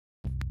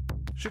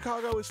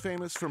Chicago is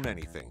famous for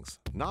many things.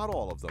 Not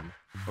all of them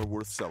are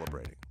worth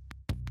celebrating.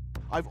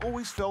 I've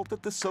always felt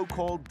that the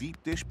so-called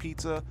deep dish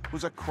pizza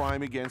was a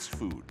crime against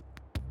food.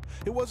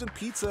 It wasn't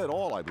pizza at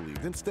all, I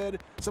believed.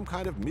 Instead, some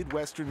kind of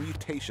Midwestern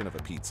mutation of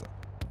a pizza.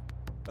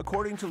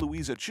 According to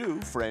Louisa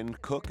Chu,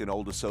 friend, cook, and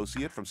old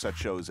associate from such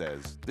shows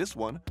as this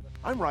one,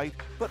 I'm right,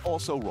 but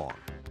also wrong.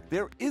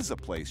 There is a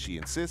place, she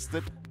insists,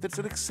 that's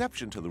an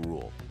exception to the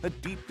rule. A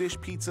deep dish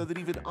pizza that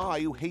even I,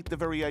 who hate the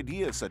very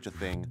idea of such a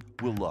thing,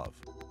 will love.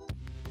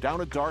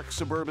 Down a dark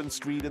suburban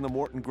street in the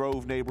Morton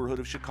Grove neighborhood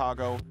of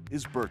Chicago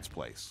is Burt's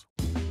place.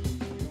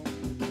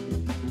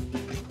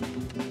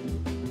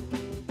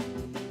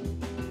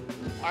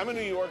 I'm a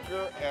New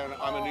Yorker, and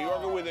I'm a New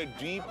Yorker with a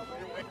deep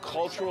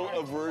cultural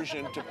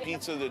aversion to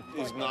pizza that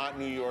is not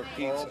New York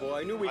pizza. Oh, boy,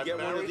 I knew we'd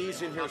get one of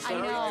these in here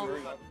sometime. I know.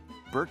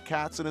 Burt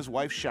Katz and his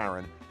wife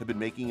Sharon have been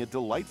making a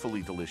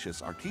delightfully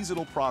delicious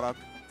artisanal product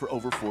for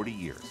over 40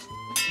 years.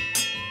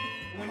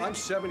 I'm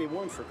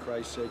 71, for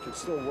Christ's sake, and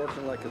still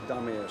working like a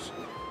dumbass.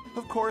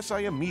 Of course,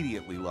 I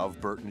immediately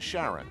love Burt and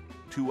Sharon,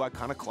 two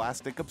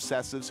iconoclastic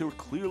obsessives who are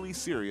clearly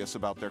serious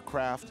about their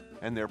craft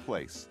and their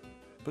place.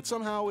 But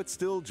somehow it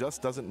still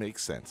just doesn't make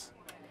sense.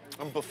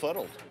 I'm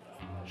befuddled.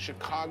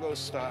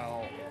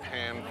 Chicago-style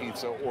pan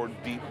pizza or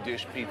deep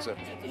dish pizza,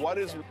 what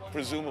is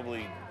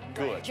presumably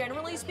good?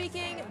 Generally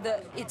speaking,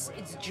 it's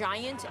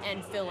giant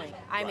and filling.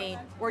 I mean,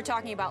 we're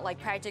talking about like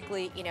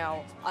practically, you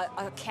know,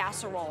 a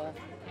casserole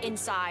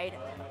inside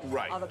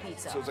of a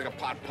pizza. So it's like a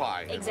pot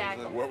pie.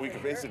 Exactly. Where we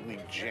can basically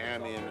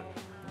jam in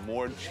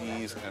more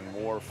cheese and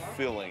more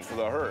filling for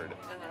the herd.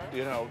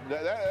 You know,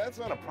 that's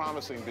not a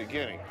promising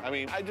beginning. I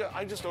mean,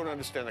 I just don't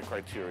understand the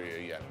criteria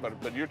yet,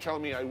 but you're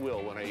telling me I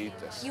will when I eat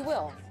this. You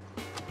will.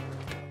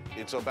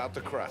 It's about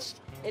the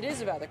crust. It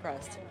is about the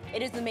crust.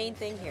 It is the main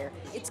thing here.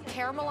 It's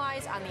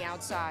caramelized on the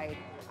outside.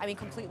 I mean,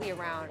 completely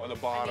around. On the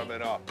bottom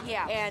and up.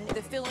 Yeah, and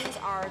the fillings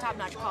are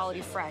top-notch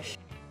quality fresh.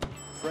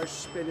 Fresh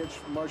spinach,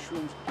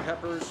 mushrooms,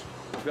 peppers,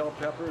 bell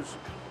peppers.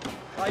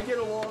 I get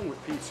along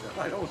with pizza.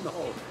 I don't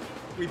know.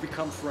 We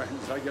become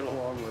friends. I get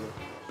along with it.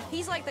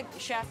 He's like the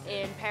chef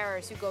in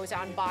Paris who goes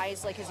out and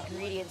buys like his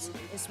ingredients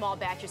in small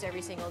batches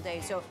every single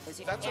day. So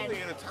that's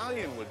something an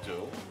Italian would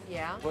do.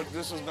 Yeah. But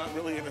this is not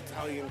really an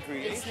Italian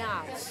creation. It's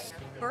not.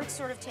 Burt's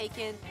sort of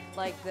taken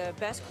like the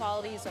best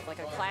qualities of like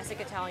a classic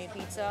Italian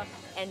pizza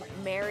and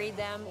married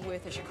them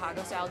with a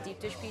Chicago-style deep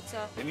dish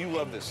pizza. And you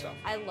love this stuff.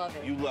 I love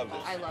it. You love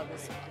this. I love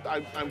this.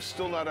 I'm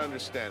still not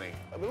understanding.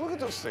 I mean, look at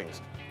those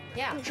things.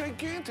 Yeah. They're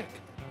gigantic.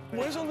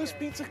 Where's all this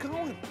pizza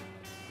going?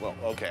 Well,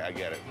 okay, I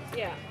get it.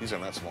 Yeah. These are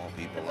not small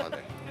people, are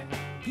they?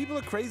 People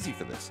are crazy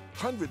for this.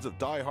 Hundreds of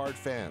die-hard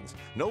fans.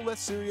 No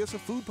less serious a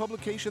food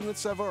publication than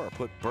Saveur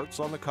put Burt's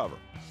on the cover.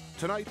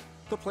 Tonight,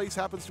 the place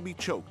happens to be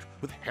choked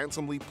with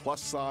handsomely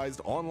plus-sized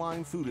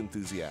online food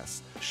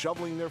enthusiasts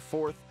shoveling their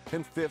fourth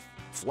and fifth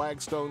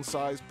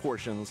flagstone-sized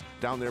portions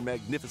down their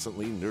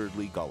magnificently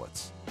nerdly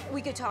gullets.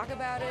 We could talk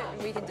about it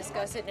and we can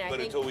discuss it. And But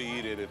I think until we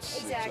eat it,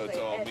 it's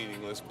all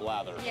meaningless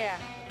blather. Yeah.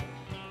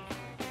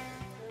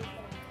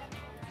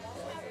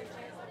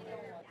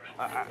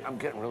 I'm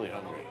getting really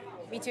hungry.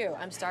 Me too.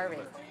 I'm starving.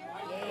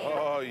 Yay.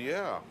 Oh,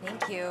 yeah.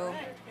 Thank you.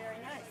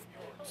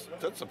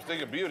 That's a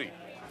thing of beauty.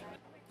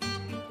 Yeah,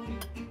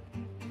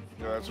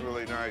 that's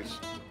really nice.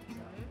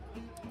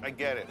 I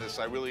get it.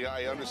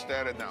 I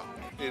understand it now.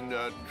 In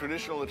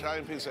traditional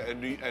Italian pizza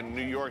and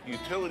New York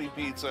utility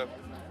pizza,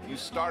 you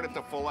start at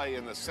the fillet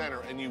in the center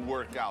and you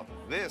work out.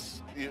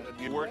 This,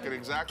 you work in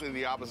exactly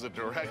the opposite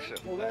direction.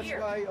 Well, that's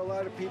why a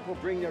lot of people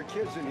bring their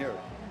kids in here,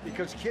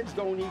 because kids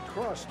don't eat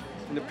crust,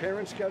 and the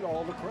parents get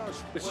all the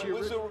crust.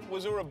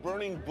 Was there a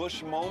burning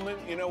bush moment,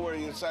 you know, where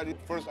you decided,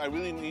 first, I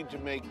really need to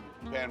make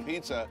pan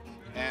pizza,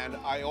 and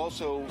I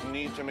also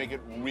need to make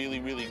it really,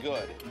 really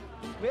good?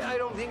 I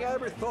don't think I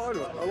ever thought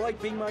of it. I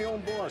like being my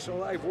own boss.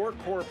 I've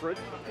worked corporate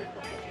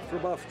for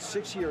about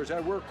 6 years. I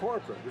worked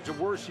corporate. It's the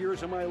worst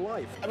years of my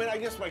life. I mean, I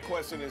guess my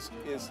question is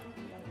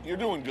you're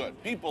doing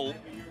good. People,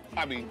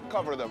 I mean,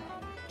 cover them.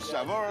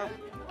 Saveur,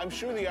 I'm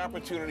sure the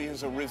opportunity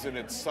has arisen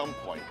at some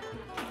point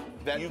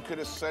that you could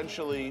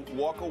essentially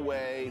walk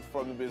away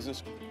from the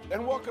business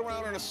and walk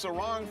around in a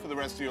sarong for the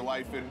rest of your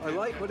life. I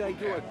like what I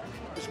do.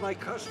 It's my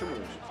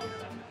customers.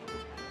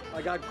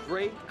 I got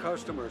great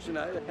customers, and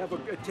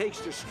it takes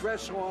the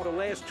stress off the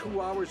last 2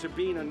 hours of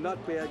being a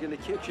nutbag in the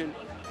kitchen.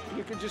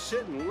 You can just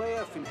sit and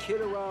laugh and kid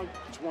around.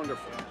 It's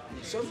wonderful.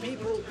 Some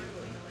people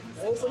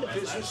open a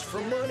business for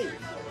money.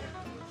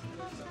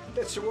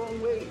 That's the wrong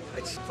way.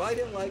 If I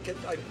didn't like it,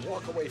 I'd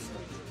walk away from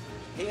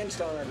it. Hands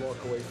down, I'd walk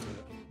away from it.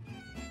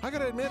 I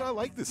gotta admit, I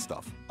like this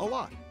stuff a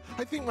lot.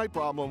 I think my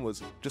problem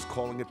was just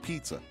calling it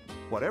pizza.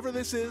 Whatever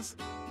this is,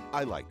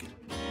 I like it.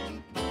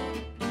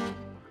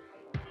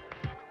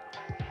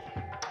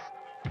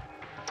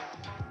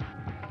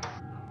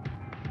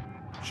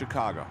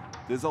 Chicago.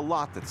 There's a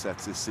lot that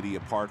sets this city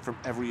apart from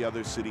every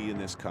other city in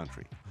this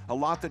country. A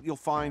lot that you'll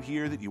find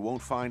here that you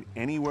won't find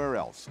anywhere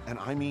else, and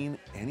I mean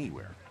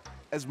anywhere.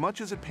 As much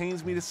as it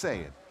pains me to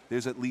say it,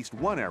 there's at least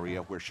one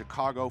area where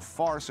Chicago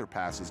far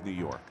surpasses New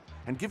York,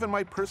 And given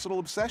my personal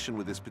obsession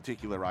with this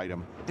particular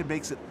item, it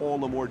makes it all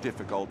the more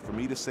difficult for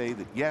me to say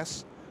that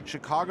yes,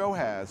 Chicago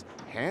has,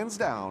 hands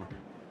down,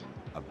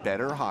 a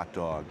better hot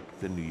dog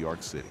than New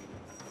York City.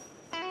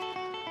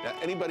 Now,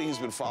 anybody who's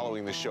been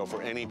following this show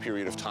for any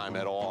period of time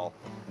at all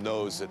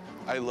knows that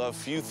I love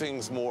few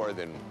things more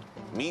than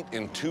meat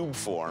in tube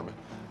form,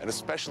 and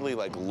especially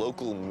like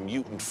local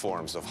mutant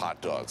forms of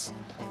hot dogs.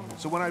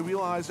 So when I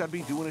realized I'd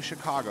be doing a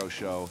Chicago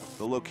show,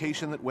 the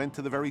location that went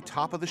to the very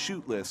top of the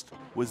shoot list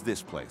was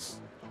this place,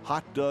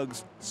 Hot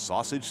Doug's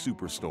Sausage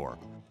Superstore,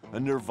 a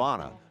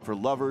nirvana for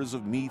lovers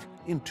of meat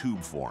in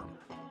tube form.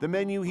 The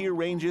menu here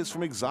ranges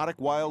from exotic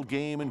wild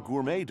game and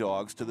gourmet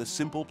dogs to the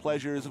simple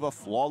pleasures of a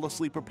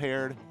flawlessly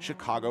prepared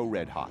Chicago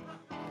Red Hot.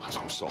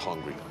 I'm so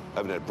hungry. I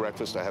haven't had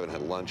breakfast, I haven't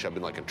had lunch, I've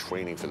been like in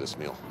training for this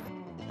meal.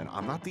 And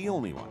I'm not the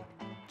only one.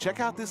 Check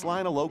out this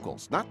line of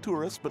locals, not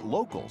tourists, but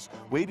locals,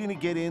 waiting to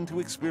get in to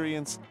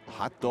experience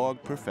hot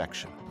dog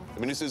perfection. I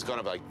mean, this is kind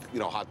of like, you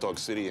know, Hot Dog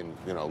City, and,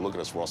 you know, look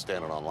at us, we're all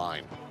standing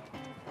online.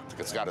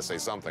 It's got to say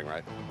something,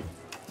 right?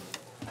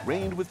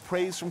 Reigned with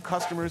praise from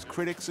customers,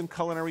 critics, and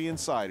culinary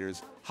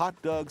insiders, Hot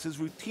Doug's has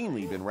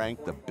routinely been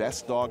ranked the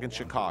best dog in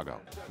Chicago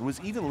and was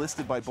even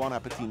listed by Bon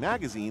Appetit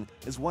magazine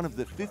as one of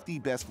the 50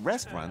 best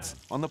restaurants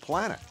on the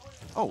planet.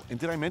 Oh, and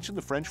did I mention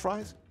the French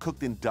fries,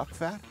 cooked in duck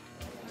fat?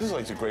 This is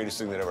like the greatest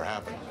thing that ever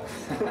happened.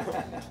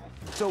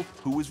 So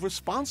who is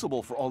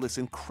responsible for all this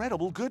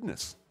incredible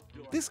goodness?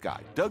 This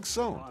guy, Doug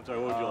Sohn. I'm sorry,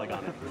 what would you like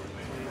on it?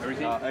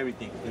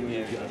 Everything?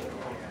 Everything.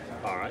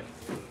 All right.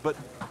 But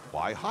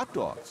why hot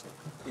dogs?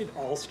 It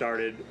all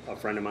started, a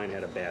friend of mine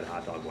had a bad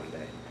hot dog one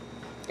day.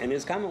 And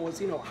his comment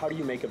was, you know, how do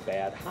you make a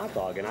bad hot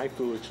dog? And I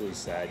foolishly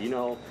said, you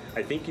know,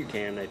 I think you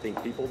can, I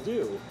think people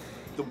do.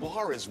 The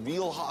bar is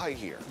real high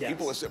here. Yes.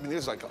 People are, I mean,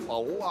 there's like a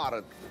lot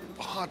of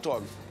hot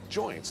dog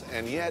joints.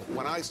 And yet,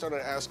 when I started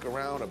to ask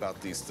around about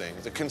these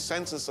things, the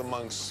consensus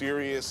among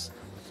serious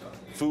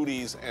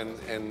foodies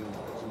and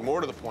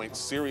more to the point,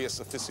 serious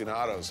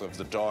aficionados of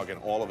the dog in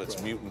all of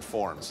its mutant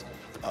forms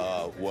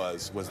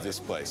was this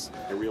place.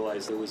 I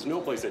realized there was no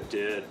place that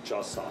did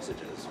just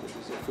sausages, which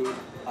was a food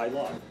I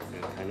love.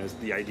 And as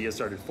the idea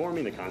started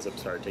forming, the concept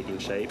started taking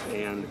shape,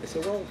 and I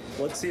said, well,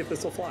 let's see if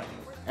this will fly.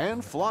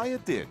 And fly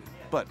it did.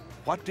 But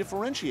what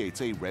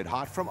differentiates a Red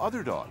Hot from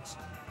other dogs?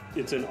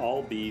 It's an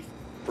all-beef,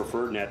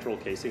 preferred natural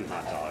casing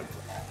hot dog.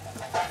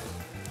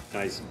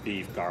 Nice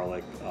beef,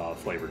 garlic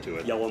flavor to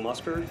it. Yellow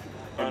mustard.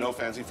 And no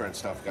fancy French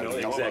stuff. Got No,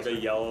 exactly.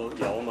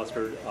 Yellow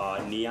mustard,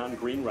 neon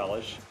green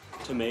relish,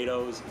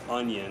 tomatoes,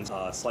 onions,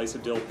 slice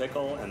of dill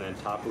pickle, and then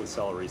topped with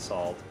celery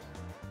salt.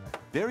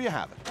 There you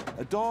have it,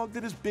 a dog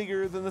that is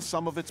bigger than the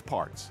sum of its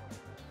parts.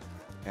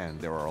 And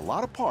there are a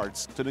lot of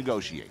parts to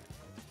negotiate.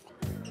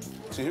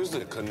 See, here's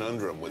the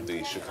conundrum with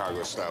the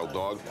Chicago-style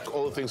dog.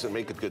 All the things that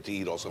make it good to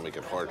eat also make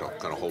it hard to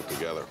kind of hold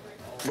together.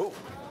 Whoa.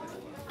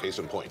 Case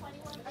in point.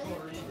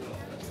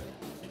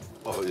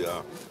 Oh,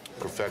 yeah.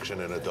 Perfection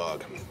in a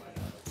dog.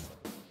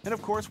 And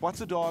of course,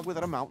 what's a dog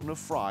without a mountain of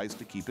fries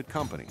to keep it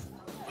company?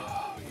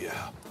 Oh,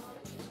 yeah.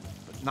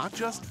 But not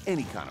just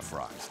any kind of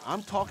fries.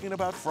 I'm talking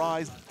about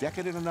fries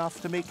decadent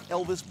enough to make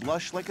Elvis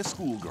blush like a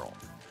schoolgirl.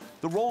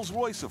 The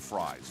Rolls-Royce of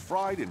fries,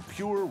 fried in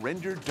pure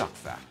rendered duck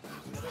fat.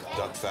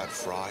 Duck fat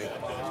fry.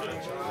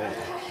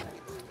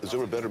 Is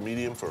there a better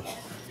medium for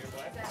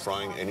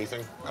frying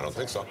anything? I don't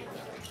think so.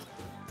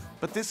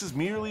 But this is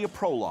merely a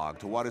prologue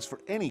to what is for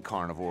any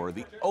carnivore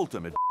the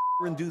ultimate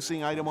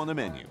inducing item on the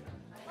menu.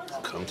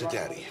 Come to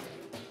daddy.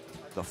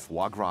 The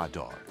foie gras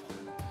dog.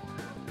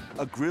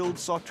 A grilled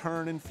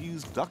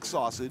sauterne-infused duck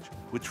sausage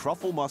with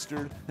truffle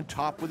mustard and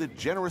topped with a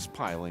generous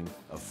piling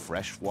of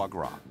fresh foie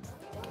gras.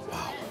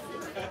 Wow.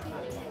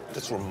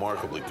 That's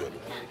remarkably good.